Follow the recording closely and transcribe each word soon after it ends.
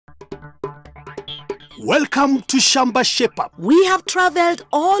Welcome to Shamba Shape-Up. We have traveled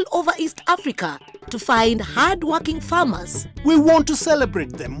all over East Africa to find hard-working farmers. We want to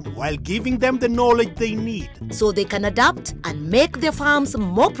celebrate them while giving them the knowledge they need, so they can adapt and make their farms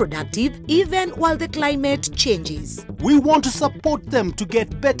more productive even while the climate changes. We want to support them to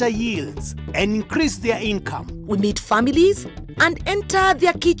get better yields and increase their income. We meet families and enter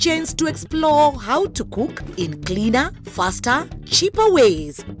their kitchens to explore how to cook in cleaner, faster, cheaper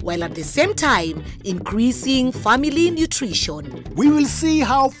ways, while at the same time increasing family nutrition. We will see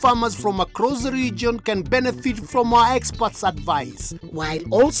how farmers from across the region can benefit from our experts' advice, while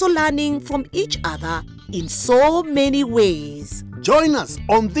also learning from each other in so many ways. Join us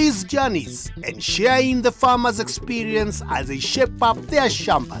on these journeys and share in the farmers' experience as they shape up their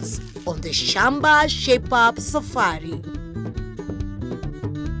shambas on the Shamba Shape-Up Safari.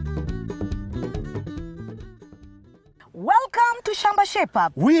 Welcome to Shamba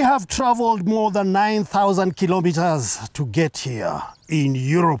Shape-Up. We have traveled more than 9,000 kilometers to get here in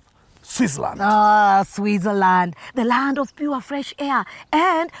Europe, Switzerland. Ah, Switzerland, the land of pure fresh air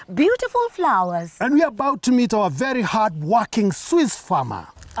and beautiful flowers. And we are about to meet our very hard-working Swiss farmer.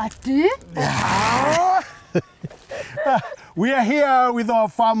 We are here with our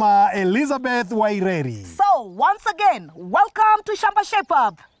farmer, Elizabeth Waireri. So, once again, welcome to Shamba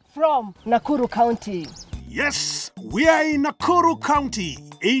Shape-Up from Nakuru County. Yes, we are in Nakuru County,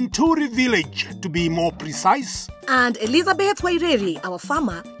 in Turi village, to be more precise. And Elizabeth Waireri, our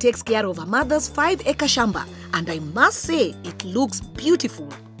farmer, takes care of her mother's 5-acre shamba. And I must say, it looks beautiful.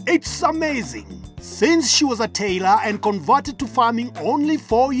 It's amazing. Since she was a tailor and converted to farming only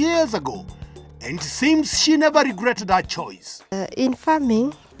 4 years ago. And it seems she never regretted her choice. In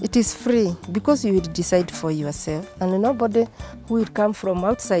farming, it is free because you will decide for yourself. And nobody will come from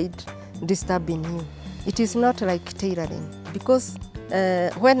outside disturbing you. It is not like tailoring, because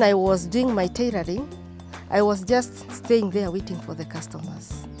when I was doing my tailoring, I was just staying there waiting for the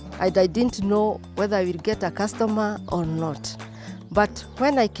customers. I didn't know whether I will get a customer or not. But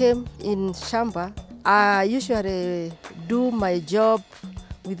when I came in Shamba, I usually do my job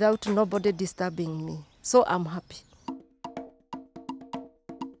without nobody disturbing me. So I'm happy.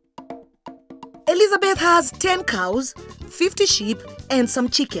 Elizabeth has 10 cows, 50 sheep and some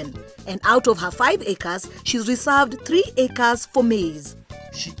chicken. And out of her 5 acres, she's reserved 3 acres for maize.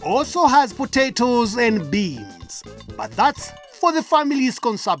 She also has potatoes and beans, but that's for the family's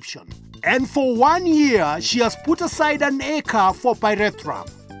consumption. And for 1 year, she has put aside 1 acre for Pyrethrum.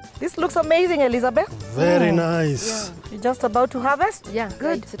 This looks amazing, Elizabeth. Very nice. Yeah. You're just about to harvest? Yeah,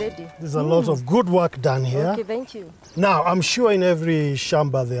 good. It's ready. There's a lot of good work done here. Okay, thank you. Now, I'm sure in every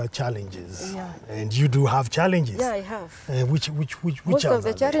shamba there are challenges. Yeah. And you do have challenges. Yeah, I have. Which Most are of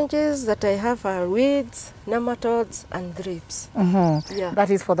the challenges that I have are weeds, nematodes, and thrips. Yeah.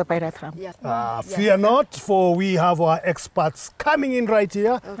 That is for the Pyrethrum. Yeah. Fear not, for we have our experts coming in right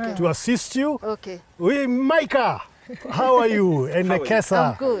here to assist you. Okay. Micah, how are you? And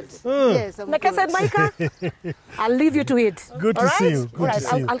Nekesa. I'm good. Yes, I'm Nekesa and Micah, I'll leave you to it. Good to see you. Good to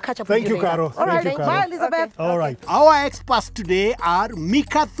see you. I'll catch up with you. Thank you, Caro. All right. Thank you, Bye, Elizabeth. Okay. All right. Our experts today are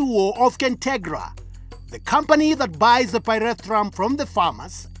Mika Thuo of Kentegra, the company that buys the Pyrethrum from the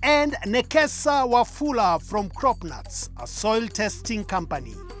farmers, and Nekesa Wafula from Crop Nuts, a soil testing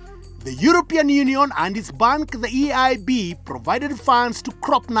company. The European Union and its bank, the EIB, provided funds to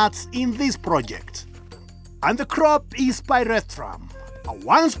Crop Nuts in this project. And the crop is Pyrethrum, a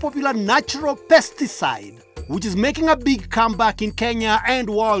once popular natural pesticide, which is making a big comeback in Kenya and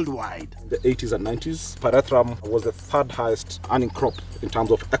worldwide. The 80s and 90s, Pyrethrum was the 3rd highest earning crop in terms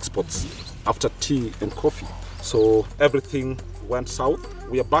of exports after tea and coffee. So everything went south.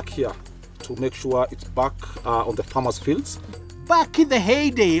 We are back here to make sure it's back on the farmers' fields. Back in the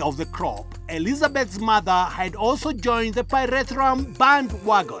heyday of the crop, Elizabeth's mother had also joined the Pyrethrum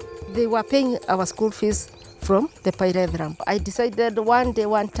bandwagon. They were paying our school fees from the Pyrethrum. I decided one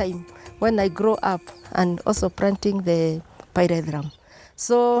time, when I grow up, and also planting the Pyrethrum.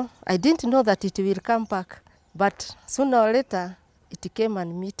 So I didn't know that it will come back, but sooner or later, it came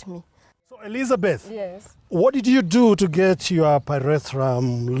and met me. So Elizabeth, yes. What did you do to get your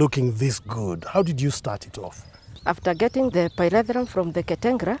Pyrethrum looking this good? How did you start it off? After getting the Pyrethrum from the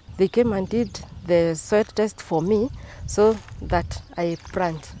Ketengra, they came and did the soil test for me so that I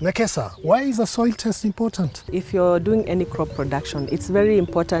plant. Nekesa, why is a soil test important? If you're doing any crop production, it's very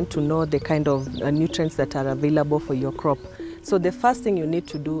important to know the kind of nutrients that are available for your crop. So the first thing you need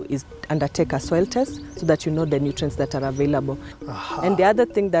to do is undertake a soil test so that you know the nutrients that are available. And the other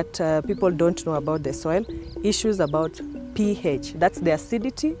thing that people don't know about the soil, issues about pH. That's the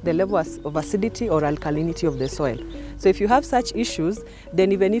acidity, the level of acidity or alkalinity of the soil. So if you have such issues,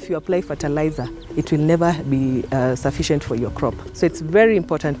 then even if you apply fertilizer, it will never be sufficient for your crop. So it's very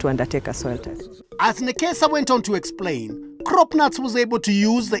important to undertake a soil test. As Nekesa went on to explain, Cropnuts was able to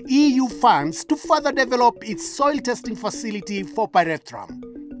use the EU funds to further develop its soil testing facility for Pyrethrum.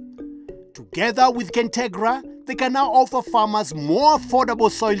 Together with Kentegra, they can now offer farmers more affordable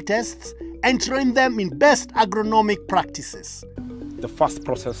soil tests and train them in best agronomic practices. The first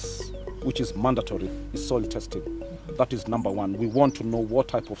process, which is mandatory, is soil testing. That is number one. We want to know what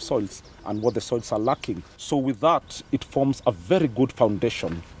type of soils and what the soils are lacking. So with that, it forms a very good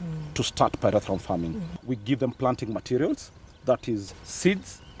foundation to start Pyrethrum farming. We give them planting materials, that is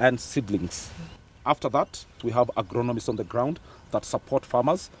seeds and seedlings. After that, we have agronomists on the ground that support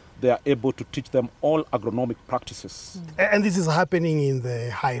farmers. They are able to teach them all agronomic practices. And this is happening in the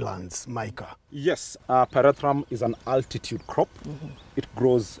highlands, Micah? Yes, Pyrethrum is an altitude crop. It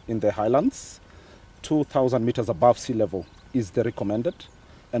grows in the highlands. 2,000 meters above sea level is the recommended.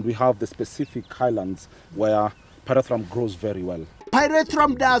 And we have the specific highlands where Pyrethrum grows very well.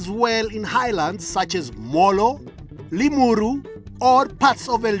 Pyrethrum does well in highlands such as Molo, Limuru, or parts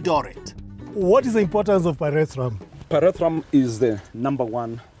of Eldoret. What is the importance of Pyrethrum? Pyrethrum is the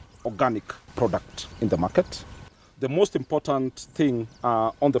 #1 organic product in the market. The most important thing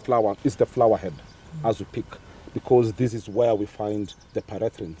on the flower is the flower head as we pick, because this is where we find the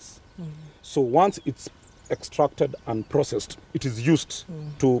pyrethrins. So once it's extracted and processed, it is used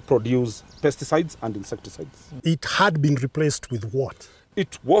to produce pesticides and insecticides. It had been replaced with what?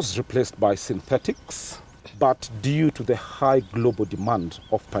 It was replaced by synthetics, but due to the high global demand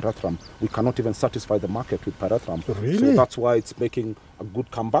of Pyrethrum, we cannot even satisfy the market with Pyrethrum. Really? So that's why it's making a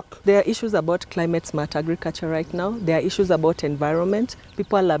good comeback. There are issues about climate smart agriculture right now. There are issues about environment.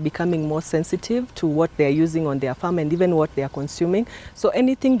 People are becoming more sensitive to what they're using on their farm and even what they are consuming. So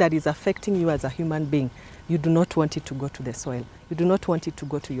anything that is affecting you as a human being, you do not want it to go to the soil. You do not want it to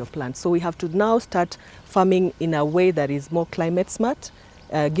go to your plants. So we have to now start farming in a way that is more climate smart,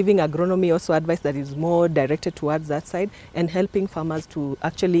 giving agronomy also advice that is more directed towards that side and helping farmers to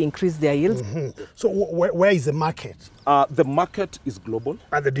actually increase their yields. So where is the market? The market is global.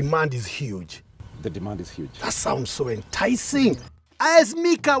 And the demand is huge. The demand is huge. That sounds so enticing. As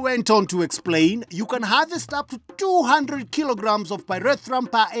Mika went on to explain, you can harvest up to 200 kilograms of Pyrethrum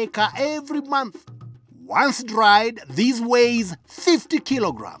per acre every month. Once dried, this weighs 50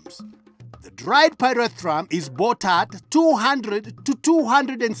 kilograms. The dried Pyrethrum is bought at 200 to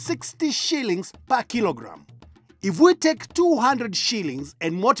 260 shillings per kilogram. If we take 200 shillings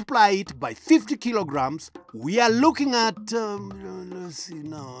and multiply it by 50 kilograms, we are looking at,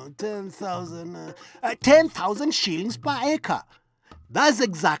 10,000 shillings per acre. That's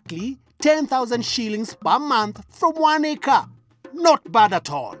exactly 10,000 shillings per month from 1 acre. Not bad at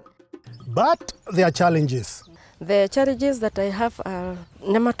all. But there are challenges. The challenges that I have are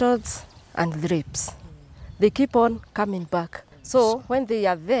nematodes and thrips. They keep on coming back. So when they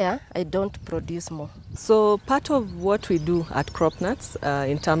are there, I don't produce more. So part of what we do at Cropnuts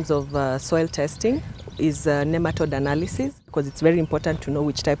in terms of soil testing is nematode analysis, because it's very important to know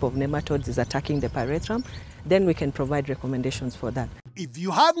which type of nematodes is attacking the Pyrethrum. Then we can provide recommendations for that. If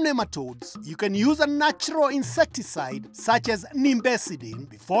you have nematodes, you can use a natural insecticide such as nimbecidine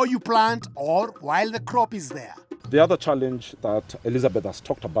before you plant or while the crop is there. The other challenge that Elizabeth has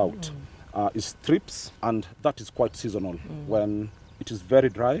talked about is thrips, and that is quite seasonal. When it is very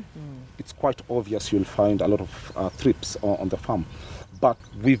dry, it's quite obvious you'll find a lot of thrips on the farm. But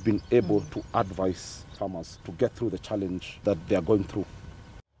we've been able to advise farmers to get through the challenge that they are going through.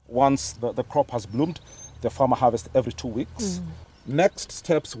 Once the crop has bloomed, the farmer harvests every 2 weeks. Next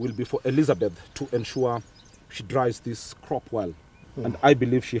steps will be for Elizabeth to ensure she dries this crop well. And I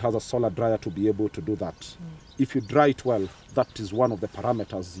believe she has a solar dryer to be able to do that. If you dry it well, that is one of the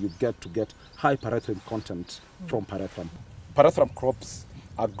parameters you get to get high pyrethrum content from Pyrethrum. Pyrethrum crops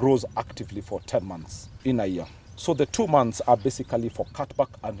grows actively for 10 months in a year. So the 2 months are basically for cutback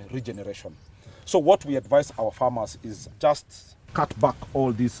and regeneration. So what we advise our farmers is just cut back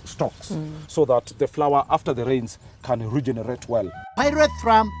all these stalks so that the flower after the rains can regenerate well.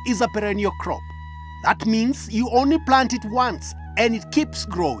 Pyrethrum is a perennial crop. That means you only plant it once and it keeps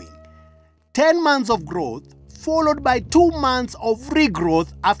growing. 10 months of growth followed by 2 months of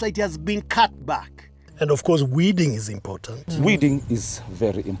regrowth after it has been cut back. And of course, weeding is important. Weeding is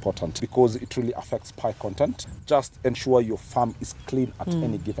very important because it really affects py content. Just ensure your farm is clean at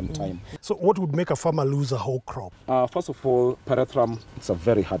any given time. So what would make a farmer lose a whole crop? First of all, Pyrethrum, it's a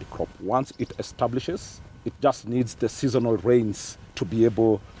very hard crop. Once it establishes, It just needs the seasonal rains to be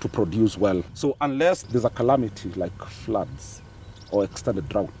able to produce well. So unless there's a calamity like floods or extended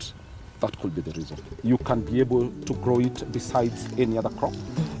drought, that could be the reason. You can be able to grow it besides any other crop.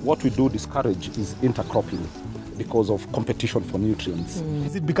 What we do discourage is intercropping because of competition for nutrients.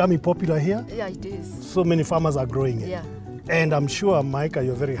 Is it becoming popular here? Yeah, it is. So many farmers are growing it. Yeah. And I'm sure, Micah,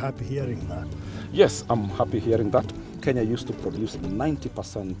 you're very happy hearing that. Yes, I'm happy hearing that. Kenya used to produce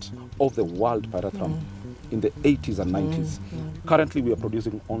 90% of the world pyrethrum in the 80s and 90s. Currently, we are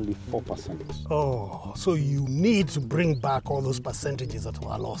producing only 4%. Oh, so you need to bring back all those percentages that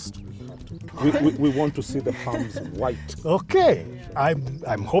were lost. We want to see the farms white. Okay,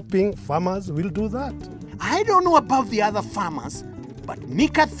 I'm hoping farmers will do that. I don't know about the other farmers, but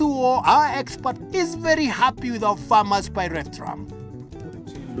Mika Thuo, our expert, is very happy with our farmers' pyrethrum.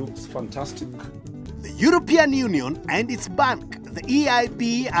 It looks fantastic. The European Union and its bank, the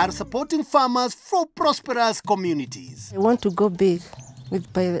EIB, are supporting farmers for prosperous communities. I want to go big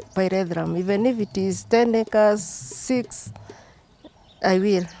with pyrethrum, even if it is 10 acres, 6, I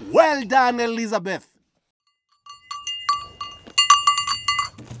will. Well done, Elizabeth.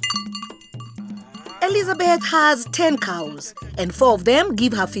 Elizabeth has 10 cows, and 4 of them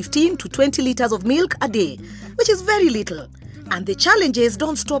give her 15 to 20 liters of milk a day, which is very little. And the challenges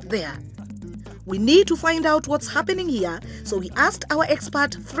don't stop there. We need to find out what's happening here, so we asked our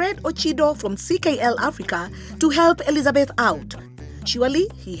expert Fred Ochido from CKL Africa to help Elizabeth out. Surely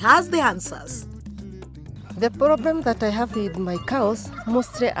he has the answers. The problem that I have with my cows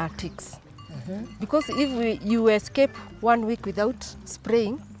mostly are ticks. Because if you escape 1 week without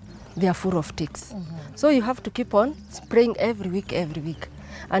spraying, they are full of ticks. So you have to keep on spraying every week.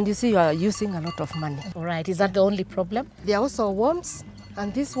 And you see you are using a lot of money. All right, is that the only problem? There are also worms,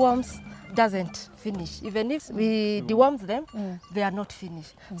 and these worms doesn't finish. Even if we deworm them, they are not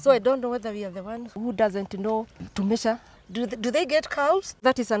finished. So I don't know whether we are the ones who doesn't know to measure. Do they get cows?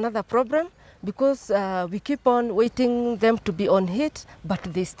 That is another problem, because we keep on waiting them to be on heat, but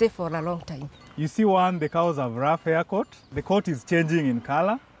they stay for a long time. You see the cows have rough hair coat. The coat is changing in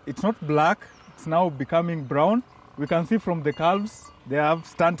color. It's not black, it's now becoming brown. We can see from the calves, they have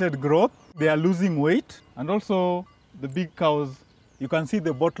stunted growth. They are losing weight. And also the big cows, you can see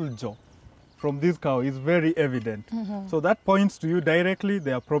the bottle jaw from this cow is very evident. So that points to you directly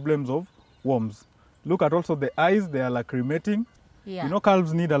there are problems of worms. Look at also the eyes, they are lacrimating. Yeah. You know,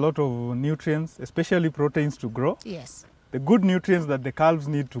 calves need a lot of nutrients, especially proteins to grow. Yes. The good nutrients that the calves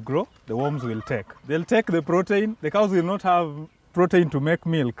need to grow, the worms will take. They'll take the protein. The cows will not have protein to make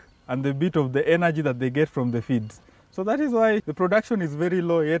milk and the bit of the energy that they get from the feeds. So that is why the production is very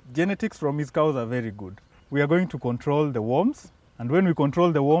low, yet genetics from his cows are very good. We are going to control the worms, and when we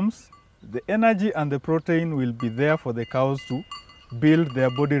control the worms, the energy and the protein will be there for the cows to build their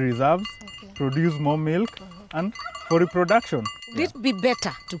body reserves, produce more milk, and for reproduction. Would it be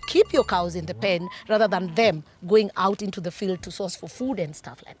better to keep your cows in the pen rather than them going out into the field to source for food and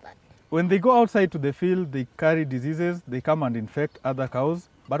stuff like that? When they go outside to the field, they carry diseases, they come and infect other cows.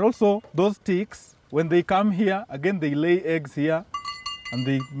 But also those ticks, when they come here, again they lay eggs here and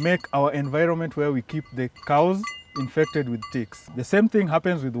they make our environment where we keep the cows infected with ticks. The same thing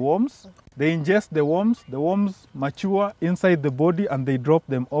happens with worms. They ingest the worms mature inside the body and they drop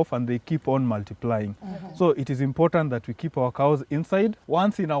them off and they keep on multiplying. So it is important that we keep our cows inside.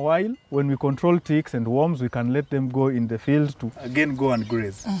 Once in a while, when we control ticks and worms, we can let them go in the field to again go and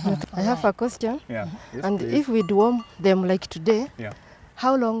graze. I have a question. Yeah. Yes, And please. if we deworm them like today, Yeah.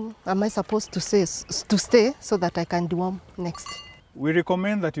 how long am I supposed to stay so that I can deworm next? We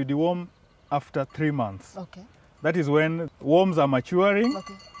recommend that you deworm after 3 months. Okay. That is when worms are maturing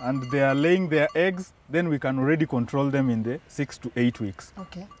Okay. and they are laying their eggs, then we can already control them in the 6 to 8 weeks.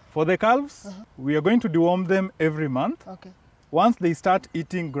 Okay. For the calves, we are going to deworm them every month. Okay. Once they start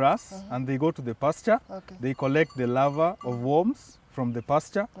eating grass and they go to the pasture, Okay. they collect the larvae of worms from the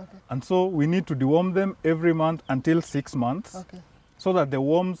pasture. Okay. And so we need to deworm them every month until 6 months. Okay. So that the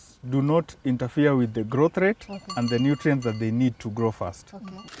worms do not interfere with the growth rate and the nutrients that they need to grow fast.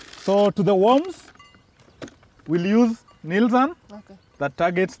 Okay. So to the worms, we'll use Nilsan Okay. that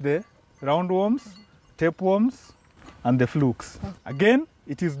targets the roundworms, tapeworms, and the flukes. Again,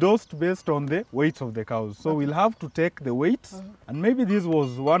 it is dosed based on the weights of the cows. So we'll have to take the weights, and maybe this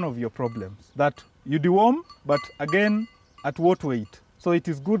was one of your problems, that you deworm, but again, at what weight? So it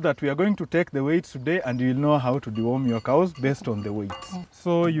is good that we are going to take the weights today and you will know how to deworm your cows based on the weights.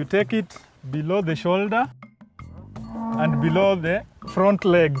 So you take it below the shoulder and below the front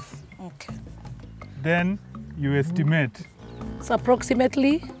legs. Okay. Then you estimate So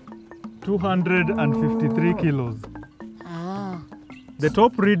approximately? 253 kilos. Ah. The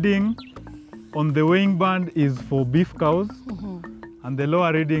top reading on the weighing band is for beef cows, and the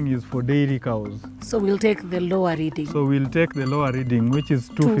lower reading is for dairy cows. So we'll take the lower reading. So we'll take the lower reading, which is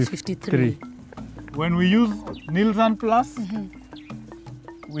 253. When we use Nielsen Plus,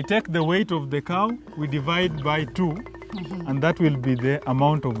 we take the weight of the cow, we divide by 2, and that will be the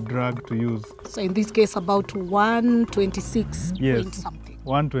amount of drug to use. So in this case, about 126 Yes, point something.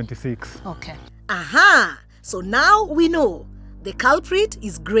 126. Okay. Aha! So now we know the culprit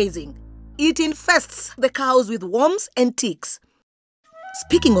is grazing. It infests the cows with worms and ticks.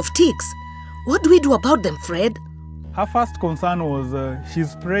 Speaking of ticks, what do we do about them, Fred? Her first concern was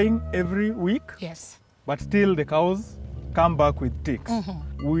she's spraying every week, Yes. but still the cows come back with ticks.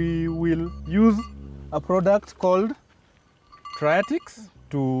 We will use a product called Triatix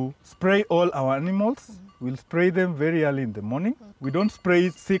to spray all our animals. We'll spray them very early in the morning. We don't spray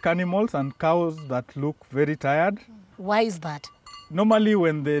sick animals and cows that look very tired. Why is that? Normally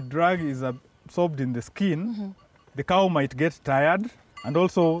when the drug is absorbed in the skin, the cow might get tired, and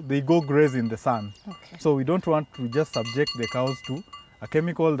also they go graze in the sun. Okay. So we don't want to just subject the cows to a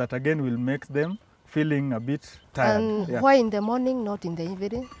chemical that again will make them feeling a bit tired. And why in the morning, not in the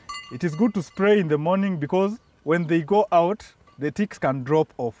evening? It is good to spray in the morning because when they go out, the ticks can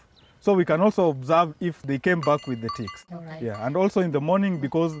drop off. So we can also observe if they came back with the ticks. All right. Yeah, and also in the morning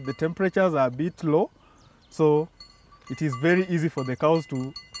because the temperatures are a bit low, so it is very easy for the cows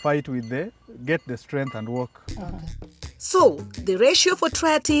to fight with get the strength and walk. So, the ratio for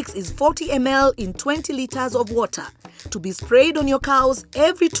Triatix is 40 ml in 20 liters of water to be sprayed on your cows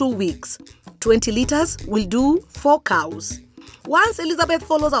every 2 weeks. 20 liters will do 4 cows. Once Elizabeth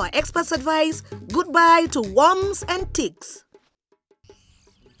follows our expert's advice, goodbye to worms and ticks.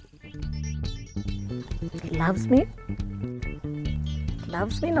 He loves me.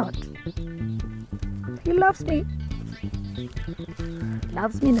 Loves me not. He loves me.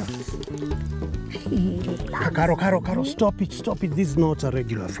 Loves me not. He loves Caro, stop it. This is not a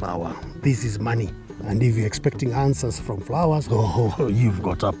regular flower. This is money. And if you're expecting answers from flowers, oh, you've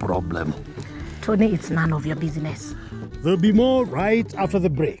got a problem. Tony, it's none of your business. There'll be more right after the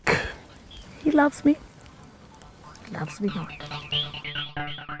break. He loves me. Loves me not.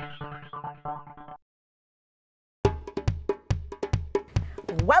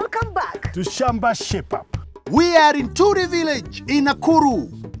 Welcome back. To Shamba Shape Up. We are in Turi village in Nakuru,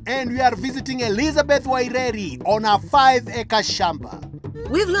 and we are visiting Elizabeth Waireri on our 5-acre Shamba.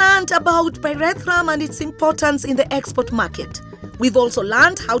 We've learned about Pyrethrum and its importance in the export market. We've also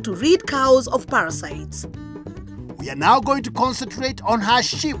learned how to rid cows of parasites. We are now going to concentrate on her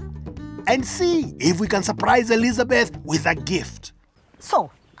sheep and see if we can surprise Elizabeth with a gift.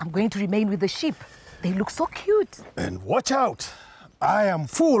 So, I'm going to remain with the sheep. They look so cute. And watch out, I am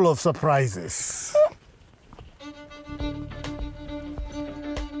full of surprises.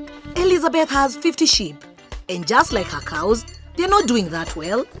 Elizabeth has 50 sheep, and just like her cows, they're not doing that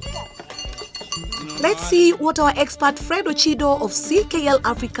well. Let's see what our expert Fred Ochido of CKL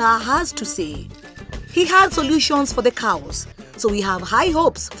Africa has to say. He had solutions for the cows, so we have high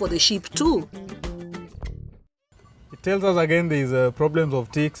hopes for the sheep too. It tells us again there is problems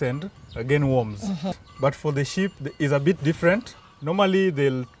of ticks and again worms. But for the sheep, it's a bit different. Normally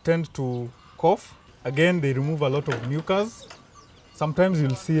they'll tend to cough. Again, they remove a lot of mucus. Sometimes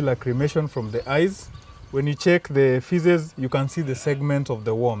you'll see lacrimation from the eyes. When you check the feces, you can see the segments of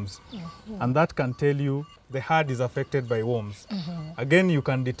the worms. And that can tell you the herd is affected by worms. Again, you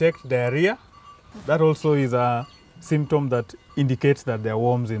can detect diarrhea. That also is a symptom that indicates that there are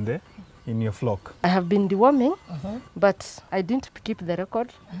worms in your flock. I have been deworming, but I didn't keep the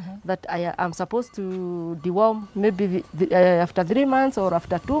record that I am supposed to deworm maybe after 3 months or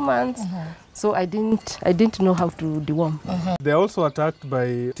after 2 months. So I didn't know how to deworm. They are also attacked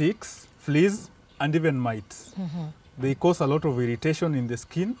by ticks, fleas, and even mites. They cause a lot of irritation in the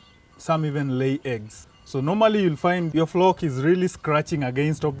skin. Some even lay eggs. So normally you'll find your flock is really scratching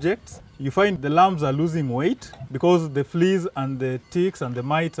against objects. You find the lambs are losing weight because the fleas and the ticks and the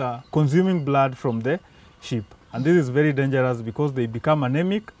mites are consuming blood from the sheep. And this is very dangerous because they become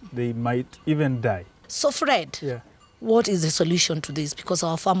anemic. They might even die. So Fred, what is the solution to this? Because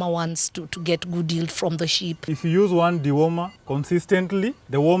our farmer wants to get good yield from the sheep. If you use one dewormer consistently,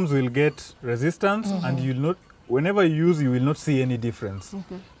 the worms will get resistance and you'll not, whenever you use, you will not see any difference.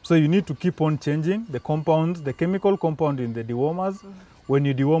 So you need to keep on changing the compounds, the chemical compound in the dewormers when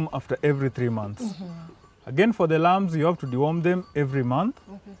you deworm after every 3 months. Again, for the lambs, you have to deworm them every month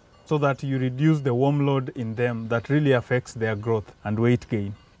so that you reduce the worm load in them that really affects their growth and weight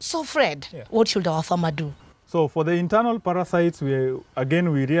gain. So Fred, what should our farmer do? So for the internal parasites, we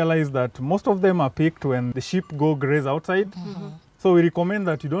realize that most of them are picked when the sheep go graze outside. So we recommend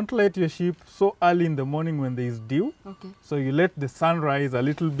that you don't let your sheep so early in the morning when there is dew. Okay. So you let the sun rise a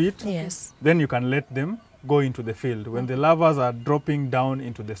little bit. Yes. Then you can let them go into the field when the larvae are dropping down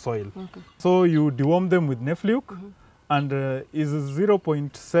into the soil. Okay. So you deworm them with Nefluke and is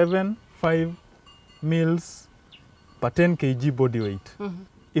 0.75 mils per 10 kg body weight.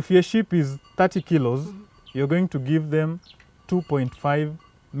 If your sheep is 30 kilos, you're going to give them 2.5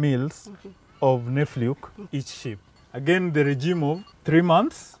 mils of Nefluke each sheep. Again, the regime of 3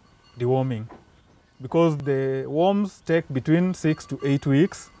 months deworming, because the worms take between 6 to 8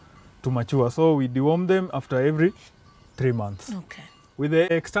 weeks to mature. So we deworm them after every 3 months. Okay. With the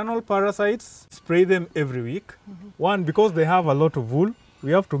external parasites, spray them every week. One, because they have a lot of wool,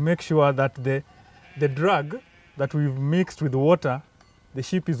 we have to make sure that the drug that we've mixed with water, the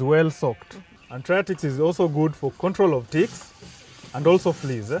sheep is well soaked. Antibiotics is also good for control of ticks and also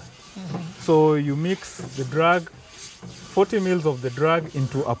fleas. So you mix the drug, 40 mils of the drug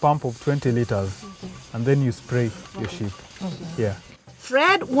into a pump of 20 liters, and then you spray your sheep. Yeah.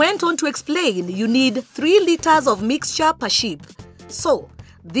 Fred went on to explain you need 3 liters of mixture per sheep. So,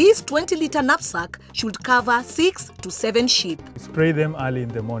 this 20-liter knapsack should cover 6 to 7 sheep. Spray them early in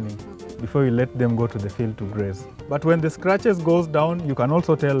the morning before you let them go to the field to graze. But when the scratches goes down, you can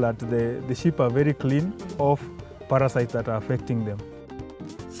also tell that the sheep are very clean of parasites that are affecting them.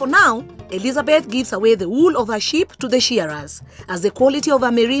 For now, Elizabeth gives away the wool of her sheep to the shearers, as the quality of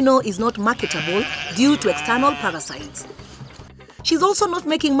her merino is not marketable due to external parasites. She's also not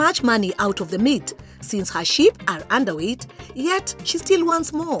making much money out of the meat, since her sheep are underweight, yet she still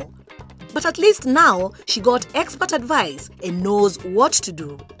wants more. But at least now, she got expert advice and knows what to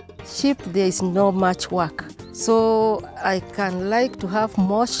do. Sheep, there is not much work. So I can like to have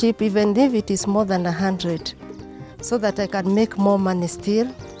more sheep, even if it is more than 100, so that I can make more money still.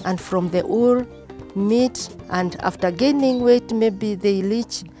 And from the wool, meat, and after gaining weight, maybe they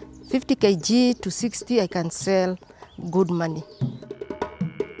reach 50 kg to 60, I can sell good money.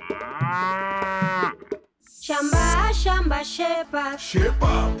 Shamba, shamba, shepa.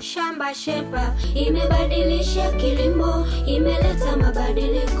 Shepa. Shamba, shepa. Imebadilisha kilimo, imeleta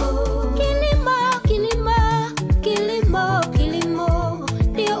mabadiliko. Kilimo, kilimo, kilimo, kilimo.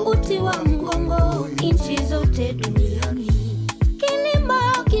 Ndio uti wa mgongo, nchi zote duniani.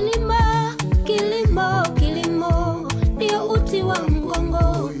 Kilimo, kilimo, kilimo, kilimo. Ndio uti wa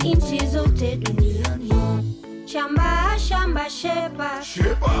mgongo, nchi zote duniani. Shamba, shamba, shepa.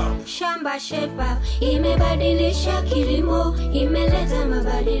 Shepa. Shamba, shepa. Imebadilisha kilimo, imeleta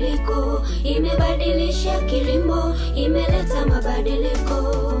mabadiliko. Imebadilisha kilimo, imeleta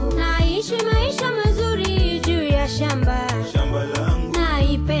mabadiliko. Naishi maisha mazuri juu ya shamba. Shamba langu.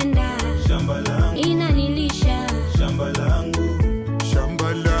 Naipenda. Shamba langu. Inanilisha. Shamba langu.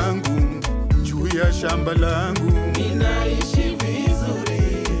 Shamba langu. Juu ya shamba langu. Ninaishi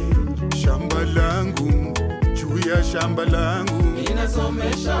vizuri. Shamba langu. Ya shamba langu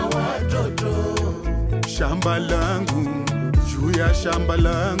ninasomesha watoto. Shamba langu, juu ya shamba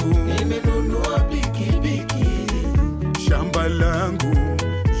langu nimenunua pikipiki. Shamba langu,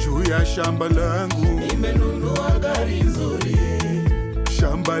 juu ya shamba langu nimenunua gari nzuri.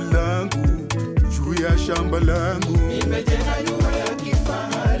 Shamba langu, juu ya shamba langu nimejenga nyumba ya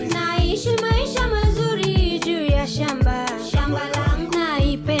kifahari. Naishi maisha mazuri juu ya shamba. Shamba langu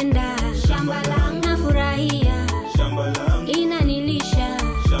naipenda. Shamba langu nafurahia. Inanilisha.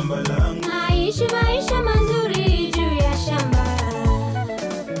 Shamba langu. Naishi maisha mazuri juu ya shamba.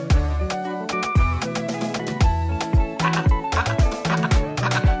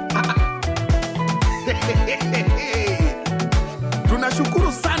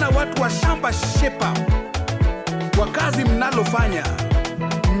 Tunashukuru sana watu wa Shamba Shepa kwa kazi mnalofanya.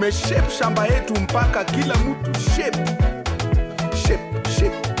 Mmeshape shamba yetu mpaka kila mtu shape. Shape,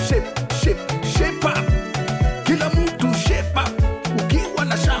 shape, shape, shape, shepa. Kila mtu shepa, ukiwa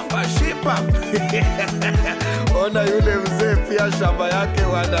na shamba shepa. Ona yule mzee pia shamba yake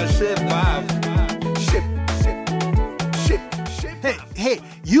wana shepa. Hey,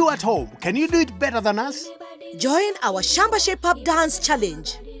 you at home, can you do it better than us? Join our Shamba Shape Up Dance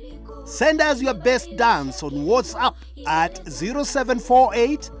Challenge. Send us your best dance on WhatsApp at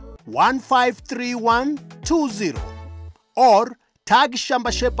 0748 153120 or tag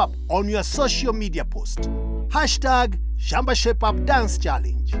Shamba Shape Up on your social media post. Hashtag Shamba Shape Up Dance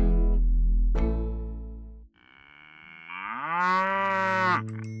Challenge.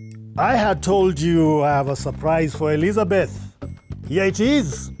 I had told you I have a surprise for Elizabeth. Here it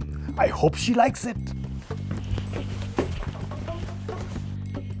is. I hope she likes it.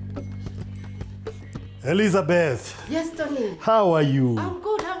 Elizabeth. Yes, Tony. How are you? I'm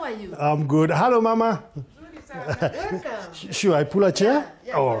good. How are you? I'm good. Hello, Mama. Sure, I pull a chair?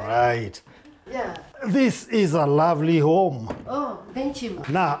 All right. Yeah. This is a lovely home. Oh, thank you.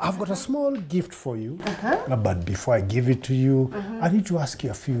 Now, I've got a small gift for you. But before I give it to you, I need to ask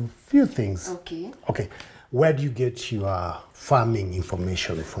you a few things. Okay. Okay. Where do you get your farming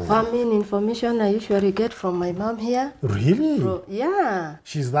information from? Farming information I usually get from my mom here. Really? Yeah.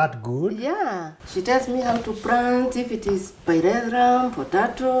 She's that good? Yeah. She tells me how to plant, if it is pyrethrum,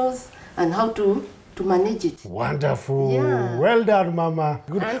 potatoes, and how to manage it. Wonderful. Yeah. Well done, Mama.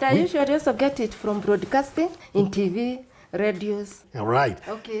 Good. And I usually also get it from broadcasting in TV, radios. All right.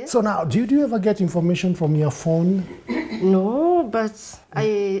 Okay. So now, do you ever get information from your phone? No, but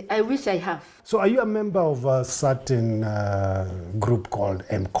I wish I have. So are you a member of a certain group called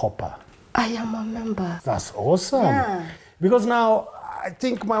M-Copper? I am a member. That's awesome. Yeah. Because now, I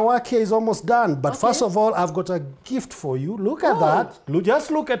think my work here is almost done. But first of all, I've got a gift for you. Look at that. Just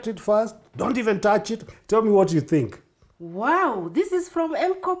look at it first. Don't even touch it. Tell me what you think. Wow, this is from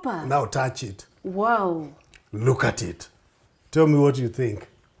M-Copper. Now touch it. Wow. Look at it. Tell me what you think.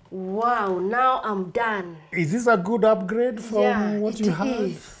 Wow, now I'm done. Is this a good upgrade from what you have?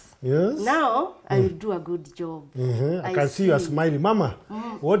 Is. Yes? Now I will do a good job. I can see you are smiling. Mama,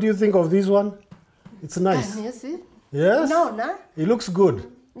 what do you think of this one? It's nice. Can you see? Yes? No, na? It looks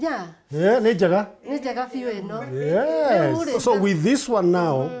good. Yeah. Yeah, Nejaga? No? Yes. So with this one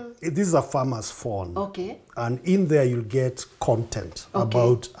now, this is a farmer's phone. Okay. And in there you'll get content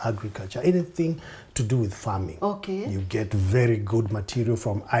about agriculture, anything to do with farming. Okay. You get very good material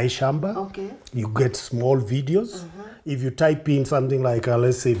from Shamba. Okay. You get small videos. If you type in something like,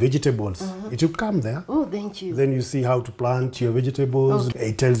 let's say, vegetables, it will come there. Oh, thank you. Then you see how to plant your vegetables. Okay.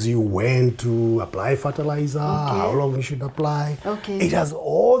 It tells you when to apply fertilizer, how long you should apply. Okay. It has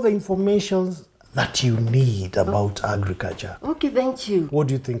all the information that you need about agriculture. Okay, thank you. What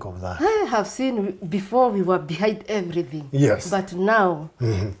do you think of that? I have seen before we were behind everything. Yes. But now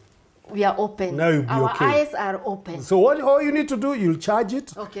we are open. Now you'll be Our okay. eyes are open. So all you need to do, you'll charge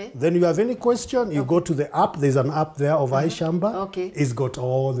it. Okay. Then you have any question, you go to the app. There's an app there of Shamba. Okay. It's got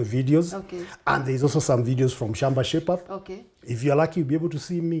all the videos. Okay. And there's also some videos from Shamba Shape Up. Okay. If you're lucky, you'll be able to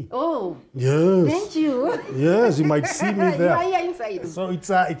see me. Oh. Yes. Thank you. Yes, you might see me there. You are here inside. So it's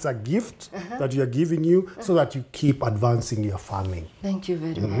a gift that we are giving you so that you keep advancing your farming. Thank you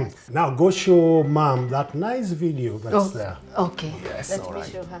very much. Now go show Mom that nice video that's there. Okay. Yes, Let all me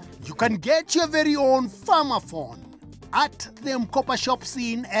right. show her. You can get your very own farmer phone at the M-Copper shops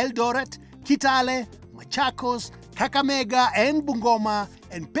in Eldoret, Kitale, Machakos, Kakamega and Bungoma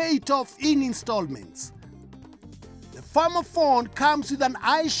and pay it off in installments. The farmer phone comes with an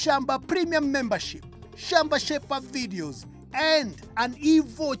Shamba premium membership, Shamba Shape Up videos and an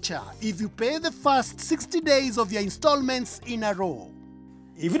e-voucher if you pay the first 60 days of your installments in a row.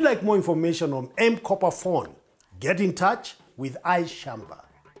 If you'd like more information on M-Copper phone, get in touch with Shamba.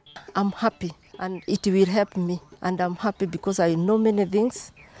 I'm happy and it will help me. And I'm happy because I know many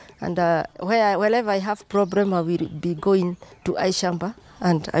things. And wherever I have problem, I will be going to Shamba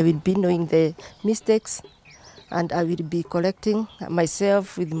and I will be knowing the mistakes and I will be collecting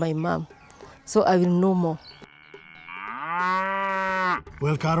myself with my mom. So I will know more.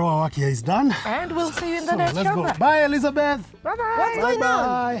 Well, Caro, our work here is done. And we'll see you in the next Let's go. Shamba. Bye, Elizabeth. Bye-bye. What's going on?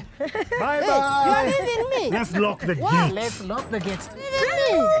 Bye. Bye. Hey, Bye. you are leaving me? Let's lock the What? gate. Let's lock the gates. Leaving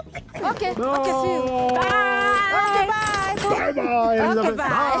me? Okay, okay, see you. Bye. Okay, bye. Bye. Bye. Elizabeth.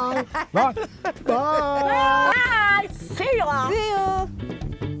 bye. Bye. Bye. Bye. Bye. See you. See you.